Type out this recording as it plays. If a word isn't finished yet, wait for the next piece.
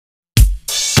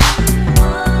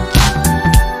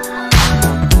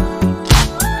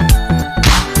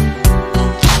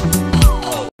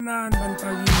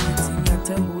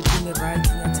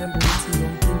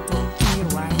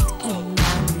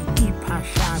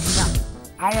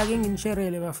aya ke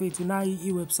nginisherele bafethu nayi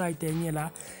iwebsite enye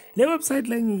la le website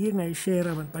la ngike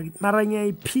ngayishare abantu bakithi mara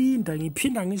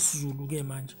ngiyiphinda ngesizulu ke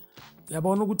manje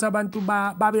yabona ukuthi abantu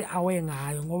babe aware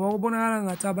ngayo ngoba kubonakala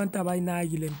ngathi abantu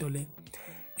abayinaki lento le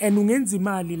and ungenza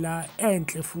imali la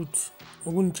enhle futhi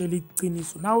ukunitshela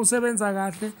iqiniso na usebenza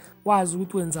kahle wazi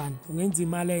ukuthi wenzani ungenza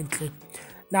imali enhle.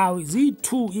 Now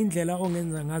zi2 indlela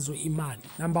ongenza ngazo imali.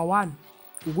 Number 1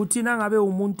 ukuthi nangabe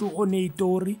umuntu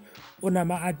onezitori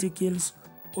onama articles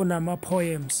onama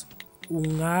poems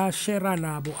ungashare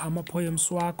nabo ama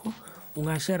poems wakho,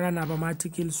 ungashare nabo ama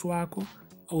articles wakho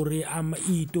or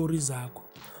izitori zakho,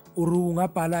 or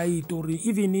ungabhala izitori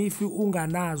even if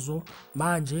unganazo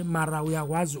manje mara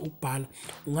uyakwazi ukubhala,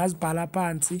 ungazibhala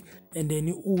phansi and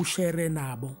then ushare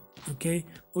nabo. Okay,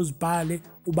 uzibhale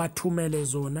ubathumele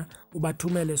zona,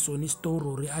 ubathumele sona istory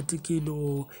or article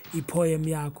or ipoem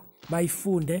yakho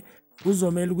bayifunde,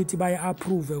 uzomela ukuthi bayi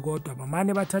approve kodwa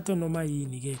bamane bathathe noma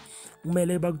yini ke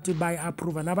kumele bakuthi bayi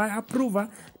approve nabayi approve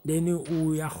then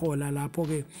uyahola lapho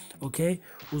ke. Okay,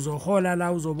 uzohola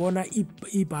la uzobona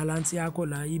ibalance yakho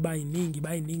la iba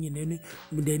yiningi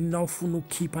then nawufuna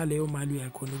ukukhipha leyo mali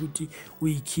yakho ukuthi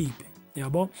uyikhiphe,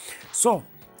 yabo. So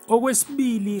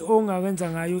okwesibili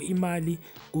ongakwenza ngayo imali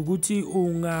ukuthi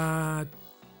ungamema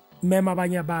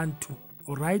abanye abantu.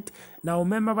 Alright, now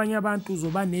umema abanye abantu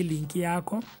uzoba nelink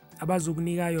yakho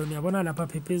abazokunika yona, yabona lapha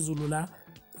phezulu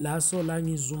la so la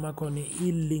ngizuma khona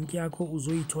ilink yakho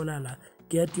uzoyithola la,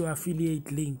 get your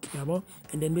affiliate link, yabo,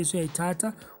 and then bese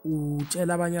uyayithatha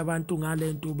utshela abanye abantu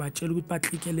ngalento, ubatshela ukuthi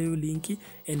baclicke leyo link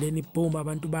and then boom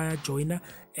abantu baya joina.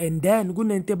 And then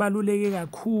kunento ebaluleke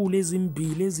kakhulu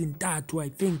ezimbili ezintathu I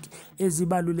think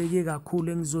ezibaluleke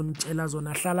kakhulu engizonitshela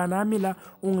zona, hlala nami la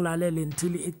ungilalele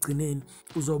until egcineni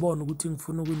uzobona ukuthi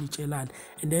ngifuna ukunitshelana.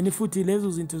 And then futhi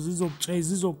lezo zinto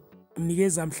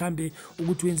zizokunikeza mhlambe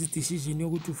ukuthi wenze decision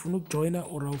yokuthi ufuna ukujoina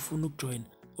or awufuna ukujoina.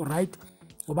 Alright,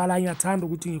 ngoba la ngiyathanda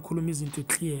ukuthi ngikhuluma izinto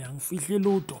clear, angifihle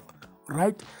lutho.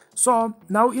 Right, so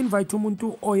now invite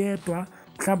umuntu oyedwa,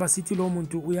 mhlamba sithi lo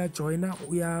muntu uyajoina,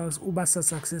 uba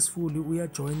successful,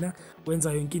 uyajoina,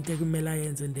 wenza yonke into ekumele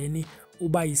ayenze, and then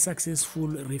uba yi-successful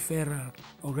referral.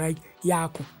 Alright,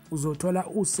 yakho uzothola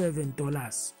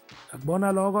 $7.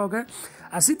 Akubona lokho ke?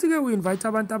 Asithi ke uinvite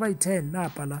abantu abayi-10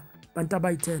 napha la, abantu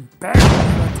abayi-10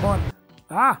 bathola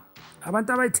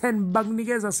abantu abayi-10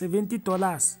 bakunikeza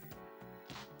 $70.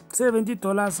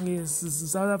 $70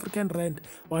 South African rand,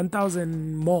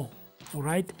 1,000 more. All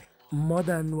right, more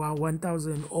than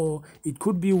 1,000, or it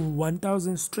could be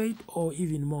 1,000 straight or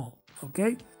even more.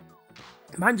 Okay,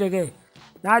 manje ke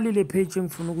nali le page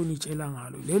engifuna ukunitshela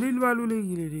ngalo, leli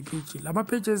libalulekile le page, lama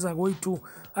pages akoyi2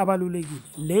 abalulekile.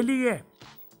 Leli ke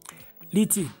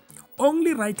lithi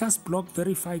only writers blog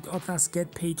verified authors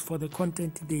get paid for the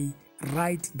content they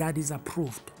write that is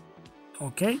approved.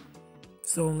 Okay,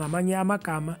 so ngamanye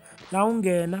amagama la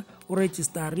ungena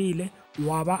uregisterile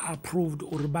waba approved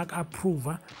or back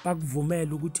approver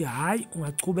bakuvumela ukuthi hayi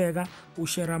ungachubeka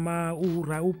ushare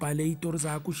ubhale izitori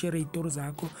zakho, ushare izitori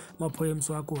zakho, ama poems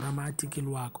wakho or ama article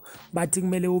wakho, bathi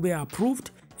kumele ube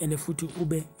approved and futhi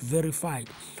ube verified.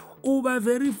 Uba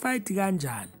verified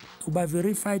kanjani? Uba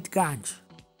verified kanje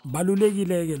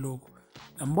balulekile ke lokho.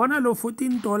 Ngibona lo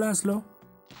 $14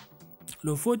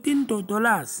 lo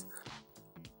 $14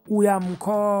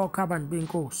 uyamkhokha abantu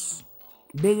benkosi,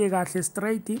 beke kahle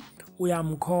straight,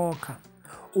 uyamkhokha,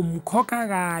 umkhokha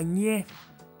kanye,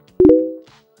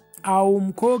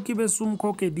 awumkhokhi bese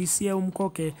umkhokhe this year,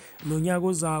 umkhokhe nonyaka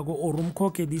ozako, or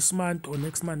umkhokhe this month or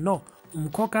next month. No,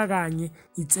 umkhokha kanye,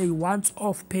 it's a once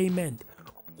off payment.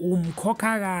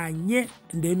 Umkhokha kanye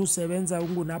then usebenza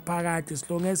ungunaphakade as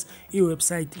long as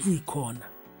iwebsite ikhona.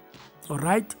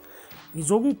 Alright,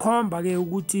 ngizokukhomba ke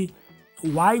ukuthi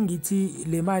why ngithi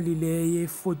le mali le ye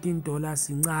 $14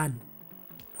 incane.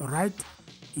 Alright,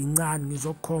 incane,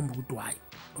 ngizokukhomba ukuthi why.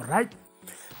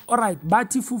 Alright,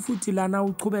 bathi futhi lana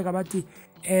uchubeka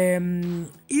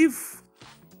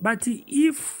bathi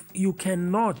if you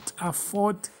cannot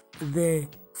afford the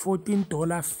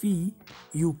 $14 fee,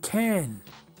 you can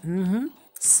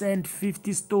send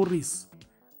 50 stories,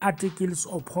 articles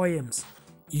or poems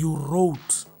you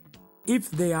wrote.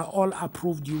 If they are all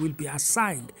approved, you will be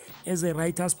assigned as a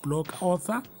writer's block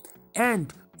author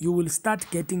and you will start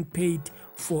getting paid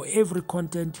for every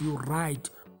content you write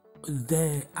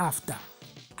thereafter.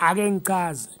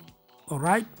 Agenkazi.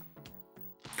 Alright?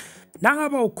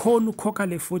 Nangaba ukhona ukhokha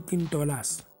le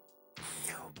 $14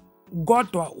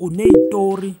 kodwa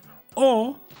unezitori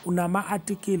or unama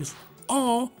articles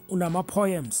or unama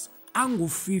poems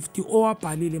angu-50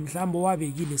 owabhalile mhlawumbe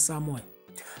owabekile somewhere,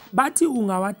 bathi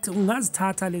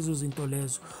ungazithatha lezo zinto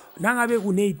lezo nangabe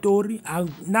une-story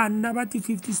nabathi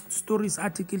 50 stories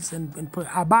articles and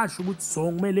abasho ukuthi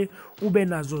zonke kumele ube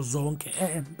nazo zonke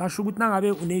basho ukuthi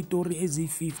nangabe une-story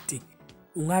ezi-50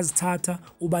 ungazithatha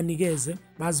ubanikeze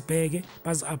bazibheke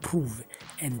bazi-approve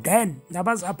and then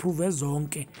nabazi-approve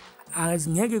zonke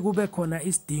azingeke kube khona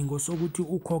isidingo sokuthi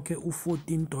ukhokhe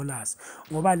u$14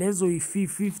 ngoba lezo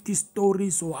yi-50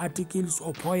 stories or articles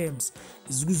or poems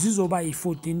zizoba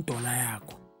yi-$14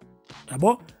 yakho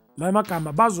yabo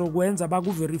magama bazokwenza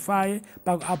bakuverify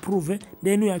baku-approve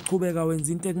then uyachubeka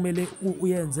wenza into ekumele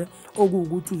uyenze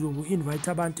okuwukuthi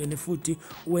uzoku-invite abantu and futhi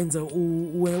wenze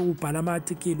ubhala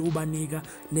ama-article ubanika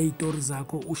ney'tori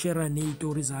zakho ushare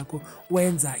ney'tori zakho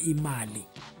wenza imali.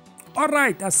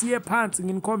 Alright, asiye phansi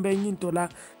nginikhombe enye into la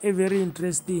very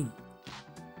interesting.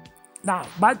 Now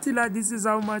bathi la this is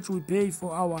how much we pay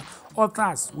for our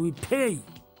authors. We pay.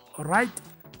 Alright,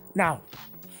 now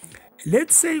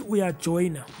let's say we are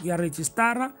joiner, we are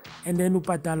registrar and then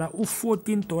ubhadala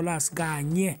u$14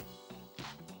 kanye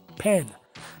phela.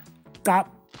 Cha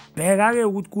bheka ke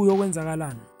ukuthi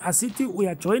kuyokwenzakalani. Asithi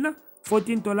uya joiner,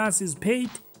 $14 is paid,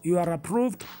 you are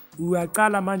approved,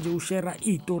 uyaqala manje ushare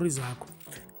izitori zakho.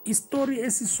 Istory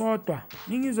esisodwa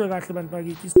ningizwe kahle bantu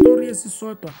bakithi, istory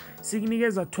esisodwa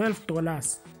sikunikeza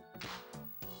 $12.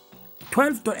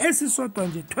 $12 esisodwa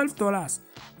nje $12.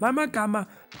 Mamagama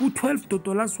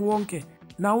u$12 wonke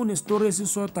na une story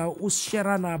esisodwa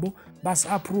usishare nabo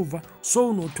basi-approve so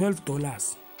uno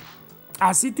 $12.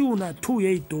 Asithi una 2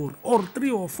 yezitori or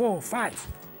 3 or 4 or 5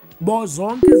 bo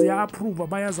zonke ziya-approve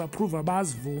bayazi-approve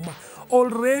bayazivuma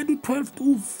already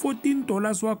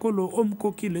 $14 wakho lo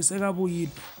omkhokhile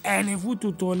sekabuyile and futhi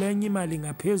uthole enye imali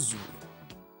ngaphezulu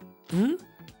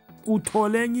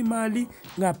uthole enye imali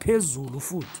ngaphezulu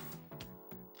futhi.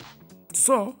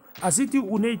 So asithi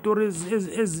unezitori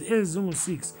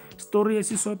ezingu-6 story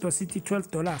esisodwa sithi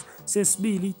 $12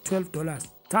 sesibili $12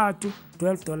 thathu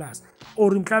 $12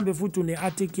 or mhlambe futhi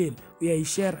une-article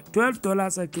uyayishare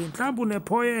 $12 again mhlambe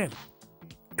une-poem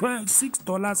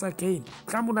 $6 again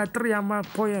mhlambe una-3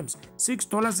 ama-poems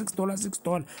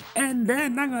 $6 and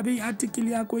then nangabe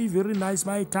i-article yakho i-very nice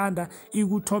bayithanda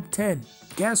iku-top 10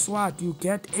 guess what you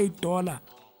get $8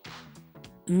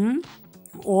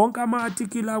 wonke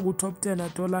ama-article aku-top 10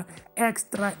 athola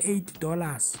extra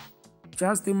 $8.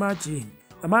 Just imagine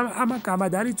amagama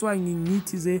that is why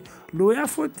ngithi ze loya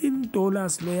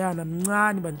 $14 loyana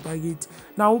mncane bantu bakithi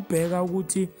na ubheka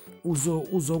ukuthi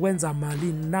uzokwenza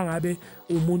malini nangabe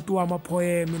umuntu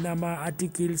wama-poem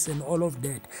nama-articles and all of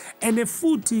that. And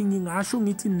futhi ngingasho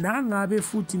ngithi nangabe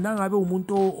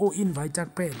umuntu o-invite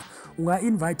kuphela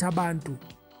unga-invite abantu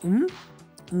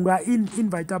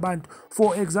unga-invite abantu.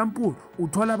 For example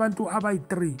uthola abantu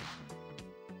abayi-3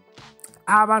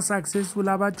 aba-successful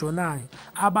abajonayo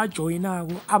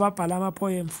abajoyinako ababhala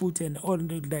ama-poem futhi and all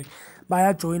that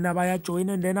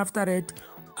bayajoyina and then after that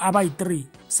abayi-3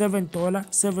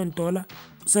 $7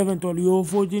 your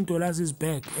 $14 is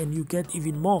back and you get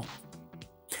even more.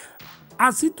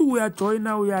 Asithi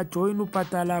uyajoyina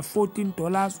ubhadala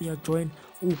 $14 uyajoyina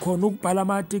ukhona ukubhala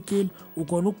ama-article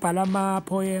ukhona ukubhala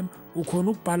ama-poem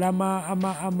ukhona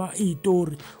ukubhala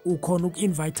izitori ukhona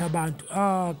uku-invite abantu.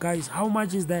 Guys, how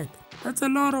much is that? That's a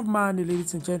lot of money,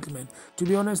 ladies and gentlemen. To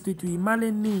be honest with you, imali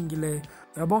eningi le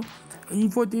yabo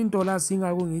i-$14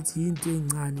 ingako ngithi into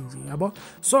encane nje yabo.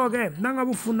 So ke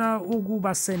nangabe ufuna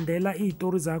ukubasendela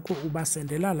izitori zakho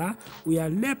ubasendela la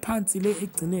uyale phansi le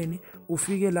egcineni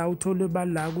ufike la uthole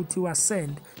bala ukuthi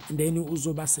wasend and then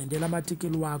uzobasendela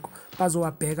ama-article wakho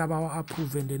bazowabheka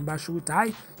bawa-approve and then basho ukuthi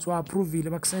hayi so approvile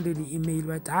bakusendele i-email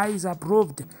bathi hayi is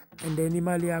approved and then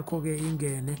imali yakho ke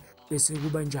ingene bese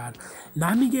kuba njalo.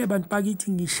 Nami ke bantu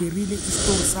bakithi ngisherile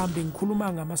istory sami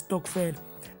ngikhuluma ngama-stokvel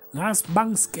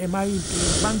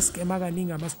bangiskema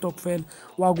kaningi ama-stokvel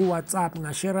waku-WhatsApp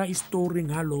ngashare istory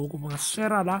ngalokho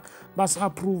ngashare la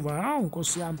basi-approve. Hawu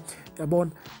nkosi yami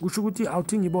yabona kusho ukuthi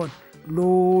awuthi ngibona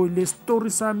le story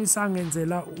sami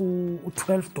sangenzela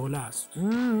u$12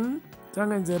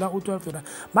 sangenzela u$12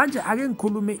 manje ake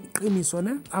ngikhulume iqiniso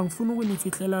ne angifuni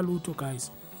ukunifihlela lutho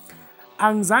guys.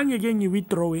 Angizange ke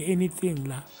ngi-withdraw anything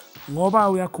la ngoba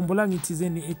uyakhumbula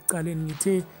ngithizeni ekuqaleni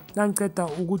ngithe nangiceda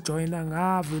ukujoyina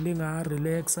ngavele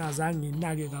nga-relax azange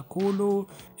nginake kakhulu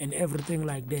and everything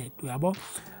like that uyabo.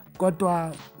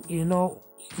 Kodwa you know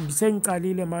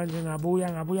ngisengicalile manje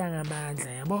ngabuya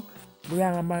ngamandla yabo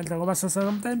buya ngamandla ngoba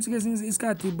sometimes ke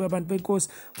isikhathi abantu benkosi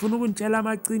ufuna ukunitshela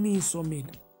amaqiniso mina.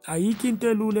 Ayikho into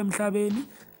elula emhlabeni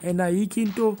and ayikho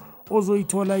into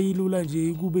ozoyithola ilula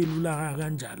nje kube lula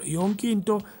kanjalo. Yonke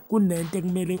into kunento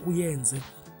ekumele uyenze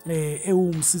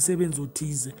ewumsisebenzi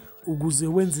othize ukuze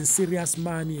wenze serious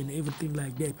money and everything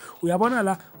like that. Uyabona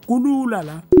la kulula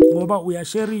la ngoba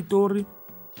uyashare istory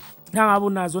nangabe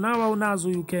unazo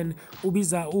you can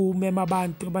ubiza umema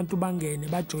abantu bangene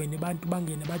bajoin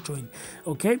bajoin.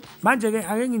 Okay, manje ke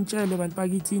ake ngintshele bantu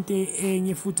bakithi into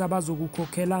enye futhi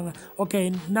abazokukhokhela.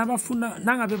 Okay, nabafuna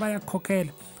nangabe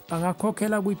bayakhokhela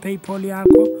bangakhokhela kwi-PayPal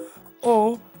yakho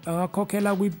or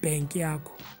bangakhokhela kwi-bank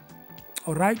yakho.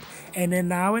 Alright, and then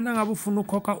nawe nangabe ufuna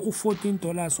ukhokha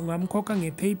u$14 ungamkhokha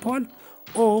nge-PayPal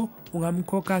or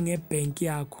ungamkhokha ngebank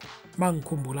yakho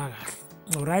mangikhumbula kahle.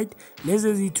 Alright, lezi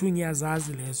ezithu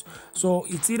ngiyazazi lezo. So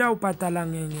it's either ubhatala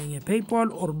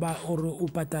nge-PayPal or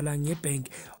ubhatala ngebank,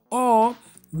 or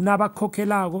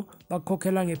nabakhokhelako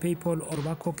bakhokhela nge-PayPal or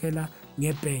bakhokhela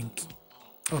ngebank.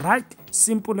 Alright,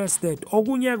 simple as that.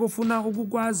 Okunye ufuna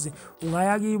ukukwazi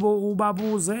ungaya kibo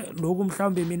ubabuze lokhu,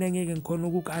 mhlawumbe mina ngeke ngikhona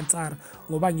ukukansara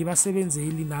ngoba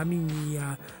ngibasebenzeli nami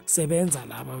ngiyasebenza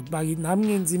laba bakithi, nami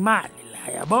ngenza imali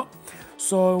la yabo.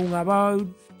 So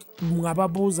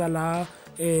ungababuza la,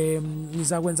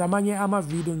 ngizakwenza amanye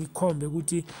ama-video ngikhombe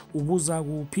ukuthi ubuza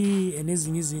kuphi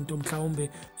nezinye izinto mhlawumbe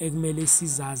ekumele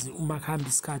sizazi uma kuhamba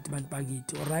isikhathi bantu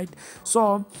bakithi. Alright,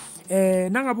 so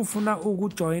nangabe ufuna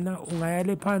ukujoyina ungaya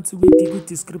le phansi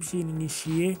kwi-description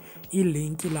ngishiye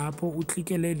i-link lapho,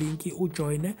 uklike le link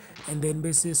ujoyine and then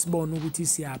bese sibona ukuthi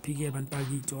siyaphi ke bantu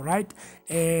bakithi. Alright,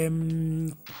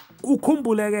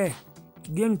 ukhumbule ke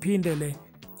ngiphinde le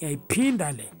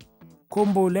ngiyayiphinda le,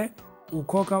 khumbule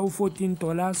ukhokha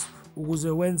u$14 ukuze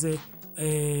wenze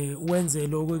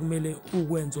lokho ekumele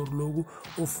ukwenze lokho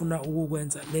ufuna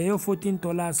ukukwenza. Leyo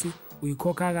 $14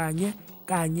 uyikhokha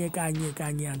kanye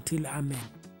until amen.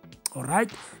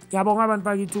 Alright, ngiyabonga abantu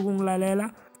bakithi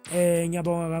ukungilalela.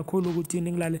 Ngiyabonga kakhulu ukuthi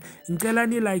ningilalela. Ngicela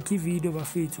ni like i-video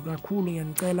bafethu kakhulu,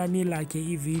 ngiyanicela ni like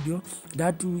i-video,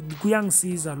 that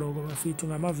kuyangisiza lokho bafethu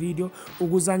ngama-video,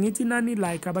 ukuze ngithi nani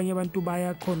like abanye abantu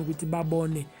bayakhona ukuthi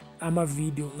babone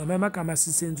ama-video. Ngamanye amagama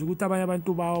sisenza ukuthi abanye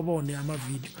abantu bawabone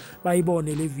ama-video,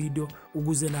 bayibone le video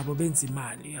ukuze nabo benze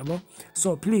imali yabo.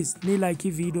 So please ni like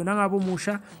i-video, nangabe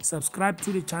umusha subscribe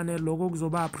to the channel, lokho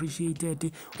kuzoba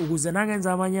appreciated ukuze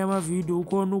nangenza amanye ama-video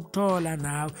ukhona ukuthola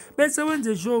nawe, bese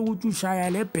wenze sure ukuthi ushaya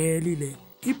le bell le.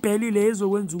 Ibheli le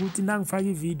ezokwenza ukuthi nangifaka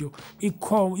i-video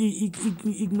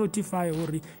ik-notify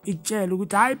or ikutshela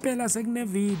ukuthi hayi phela sekune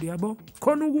video yabo,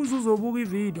 khona ukuze uzobuka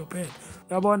i-video phela.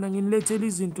 Yabona nginilethela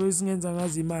izinto esingenza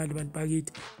ngazo imali bantu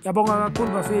bakithi. Ngiyabonga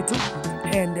kakhulu bafethu,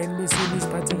 and then bese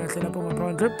nisiphathe kahle lapho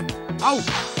ngapha trip. Awu,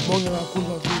 bonge kakhulu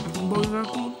bafethu, bonge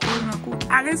kakhulu.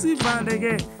 Ake sivale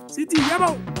ke sithi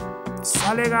yabo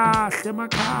sale kahle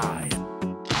emakhaya.